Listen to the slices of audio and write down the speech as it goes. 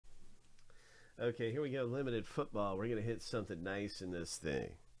Okay, here we go. Limited football. We're going to hit something nice in this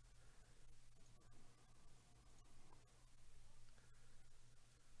thing.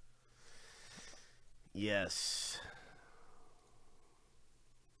 Yes.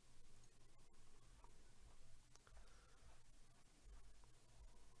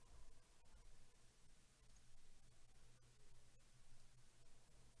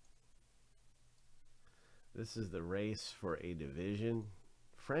 This is the race for a division.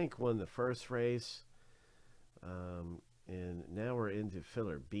 Frank won the first race. And now we're into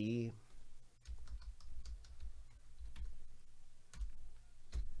filler B.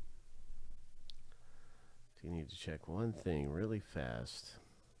 You need to check one thing really fast.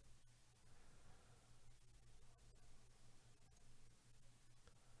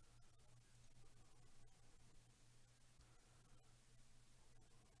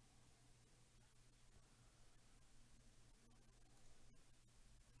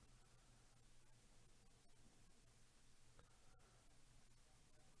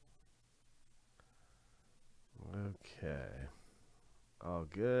 Okay. All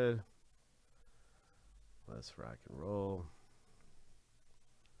good. Let's rock and roll.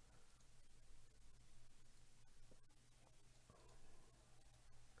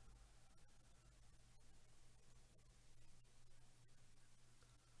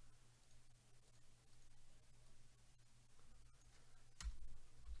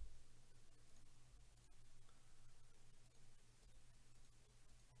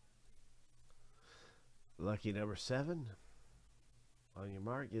 Lucky number 7. On your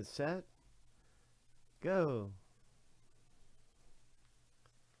mark, get set, go.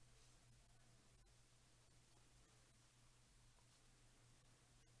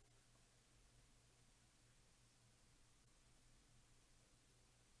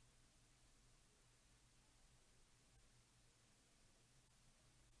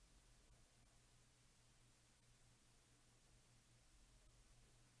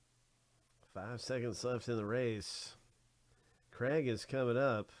 Five seconds left in the race. Craig is coming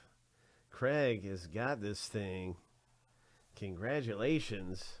up. Craig has got this thing.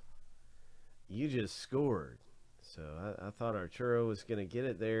 Congratulations. You just scored. So I thought Arturo was going to get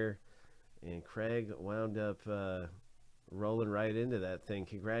it there, and Craig wound up rolling right into that thing.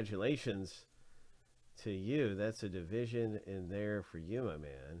 Congratulations to you. That's a division in there for you, my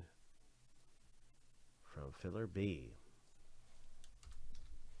man, from filler B.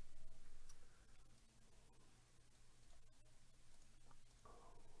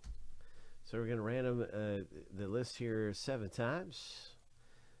 So we're going to random the list here 7 times.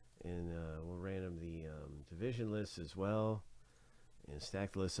 And we'll random the division list as well. And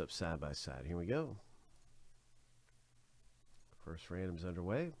stack the lists up side by side. Here we go. First random's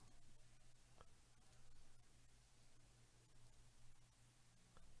underway.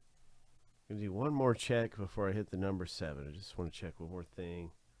 I'm going to do one more check before I hit the number 7. I just want to check one more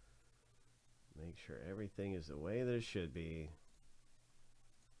thing. Make sure everything is the way that it should be.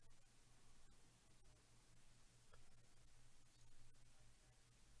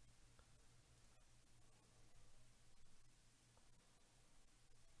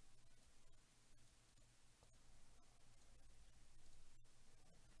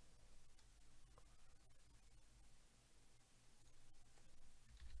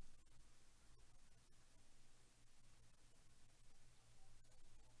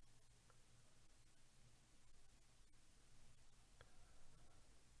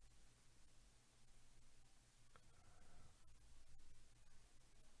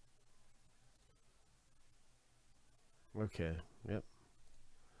 Okay, yep.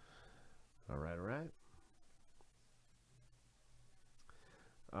 All right, all right.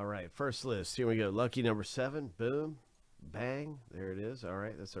 All right, first list. Here we go. Lucky number 7. Boom. Bang. There it is. All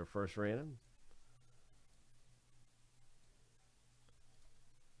right, that's our first random.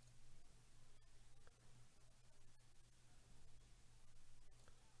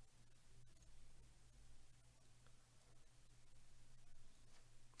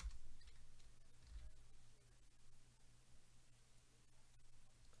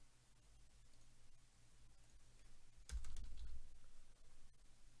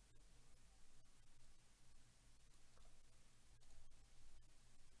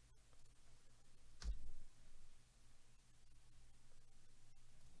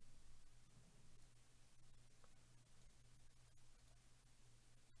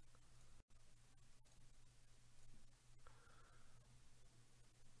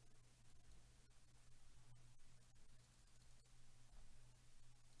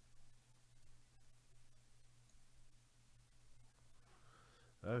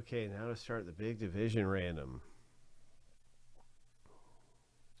 Okay, now to start the big division random.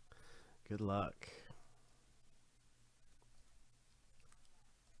 Good luck.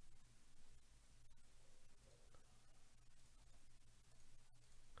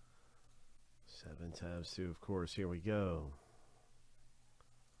 Seven times two, of course. Here we go.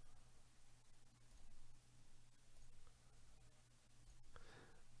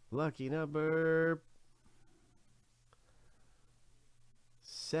 Lucky number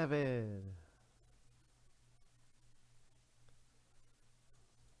 7.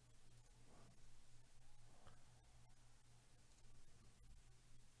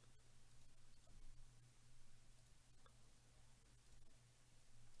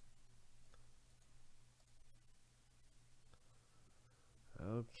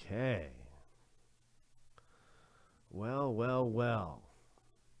 Okay. Well.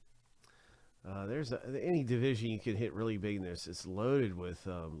 There's any division you can hit really big in this. It's loaded with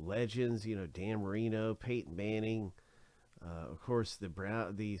legends. You know, Dan Marino, Peyton Manning. Of course, the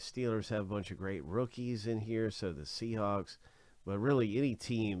Steelers have a bunch of great rookies in here. So the Seahawks. But really, any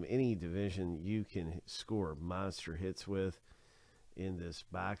team, any division, you can score monster hits with in this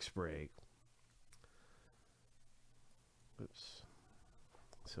box break. Oops.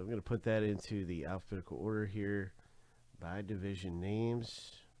 So I'm going to put that into the alphabetical order here by division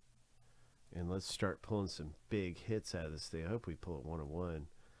names. And let's start pulling some big hits out of this thing. I hope we pull it 1 of 1.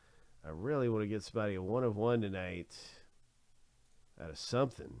 I really want to get somebody a 1 of 1 tonight out of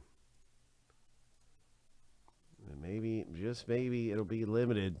something. And maybe, just maybe, it'll be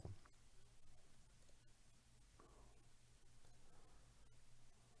limited.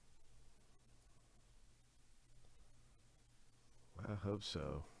 I hope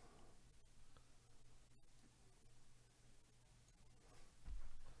so.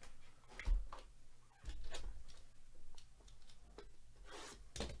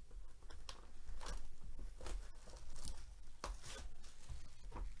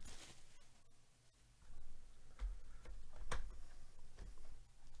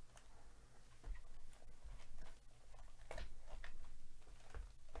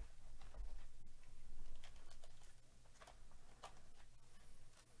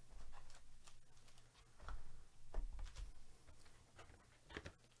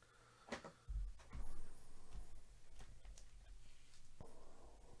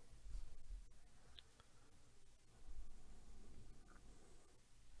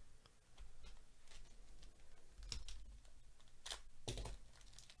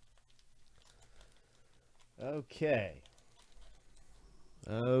 Okay.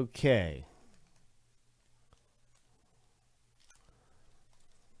 Okay.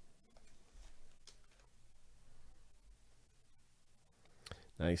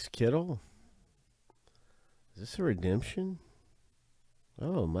 Nice Kittle. Is this a redemption?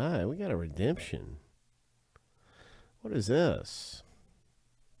 Oh my, we got a redemption. What is this?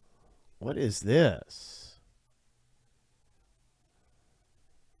 What is this?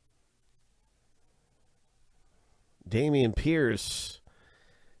 Dameon Pierce.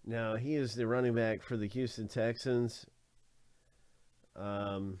 Now, he is the running back for the Houston Texans.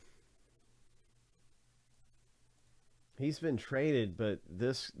 He's been traded, but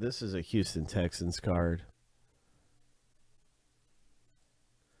this is a Houston Texans card.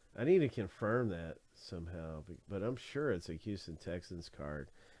 I need to confirm that somehow, but I'm sure it's a Houston Texans card.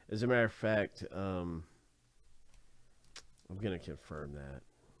 As a matter of fact, I'm going to confirm that.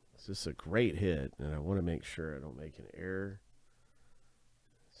 This is a great hit, and I want to make sure I don't make an error.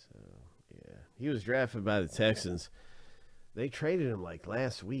 So, yeah. He was drafted by the Texans. They traded him like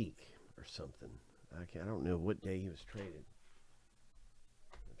last week or something. I don't know what day he was traded.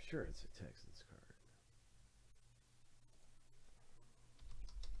 I'm sure it's a Texans card.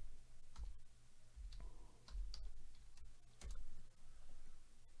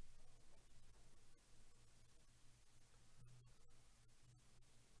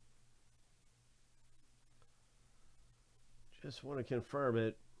 Just want to confirm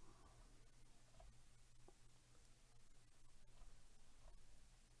it.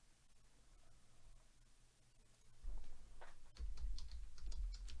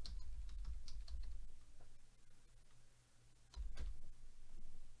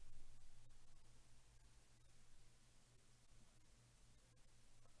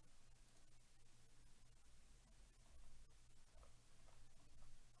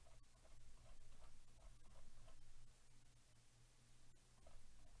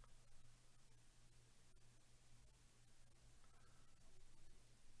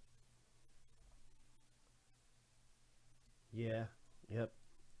 Yeah, yep.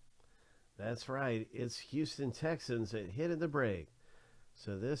 That's right. It's Houston Texans that hit in the break.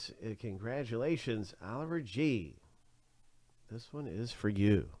 So this, congratulations, Oliver G. This one is for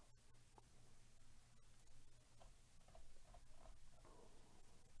you.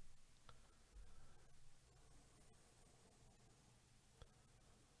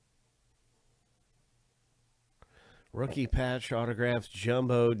 Rookie patch autographs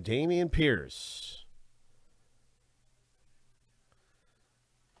jumbo Damian Pierce.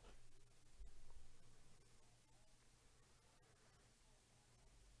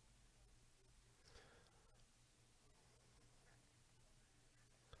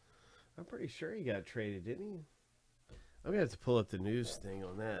 I'm pretty sure he got traded, didn't he? I'm gonna have to pull up the news thing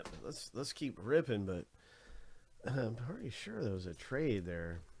on that. But let's keep ripping. But I'm pretty sure there was a trade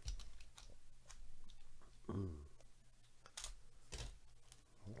there.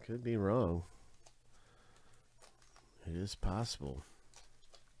 Could be wrong. It is possible.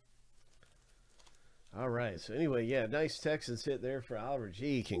 All right. So anyway, yeah, nice Texans hit there for Oliver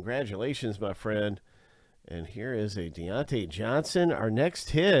G. Congratulations, my friend. And here is a Deontay Johnson. Our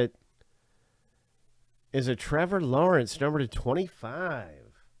next hit is a Trevor Lawrence, number to 25.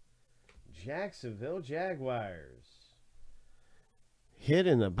 Jacksonville Jaguars. Hit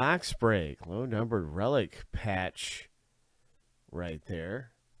in the box break. Low numbered relic patch right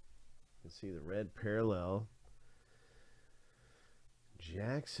there. You can see the red parallel.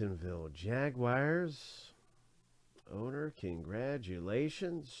 Jacksonville Jaguars. Owner,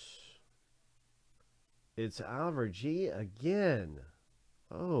 congratulations. It's Oliver G again.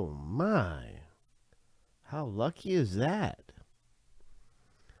 Oh my. How lucky is that?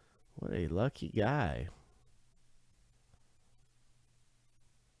 What a lucky guy.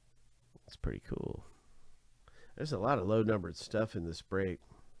 That's pretty cool. There's a lot of low numbered stuff in this break.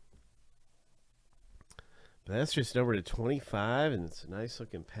 But that's just numbered to 25, and it's a nice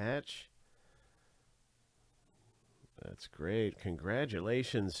looking patch. That's great.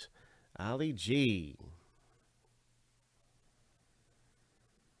 Congratulations, Ollie G.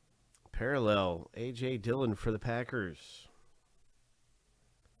 Parallel, A.J. Dillon for the Packers.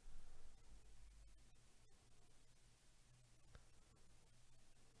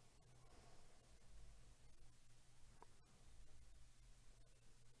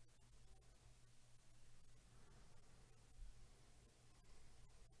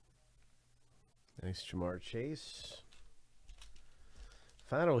 Nice Jamar Chase.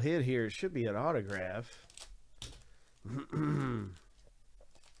 Final hit here should be an autograph.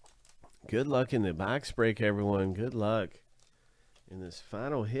 Good luck in the box break, everyone. Good luck in this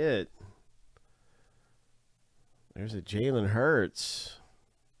final hit. There's a Jalen Hurts.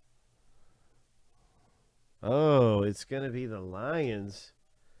 Oh, it's going to be the Lions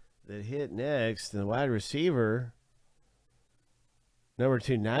that hit next. And the wide receiver, number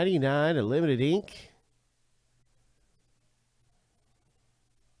 299, a limited ink.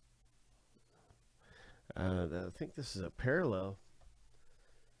 I think this is a parallel.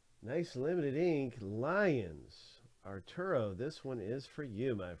 Nice limited ink. Lions. Arturo, this one is for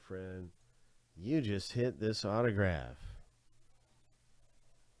you, my friend. You just hit this autograph.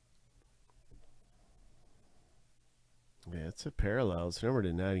 Yeah, it's a parallel. It's numbered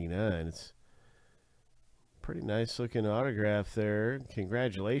to 99. It's pretty nice looking autograph there.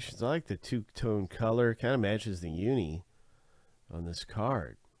 Congratulations. I like the two-tone color. Kind of matches the uni on this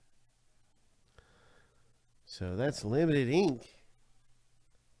card. So that's limited ink.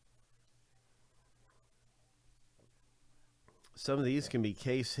 Some of these can be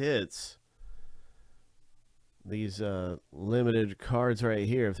case hits. These limited cards right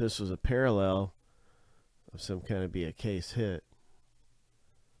here, if this was a parallel of some kind of be a case hit.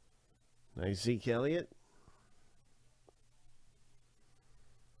 Nice Zeke Elliott.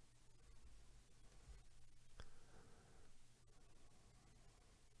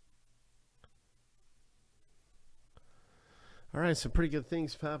 All right, some pretty good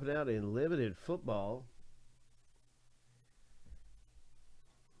things popping out in limited football.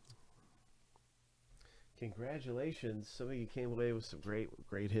 Congratulations. Some of you came away with some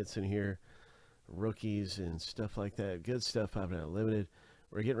great hits in here. Rookies and stuff like that. Good stuff popping out limited.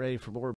 We're getting ready for more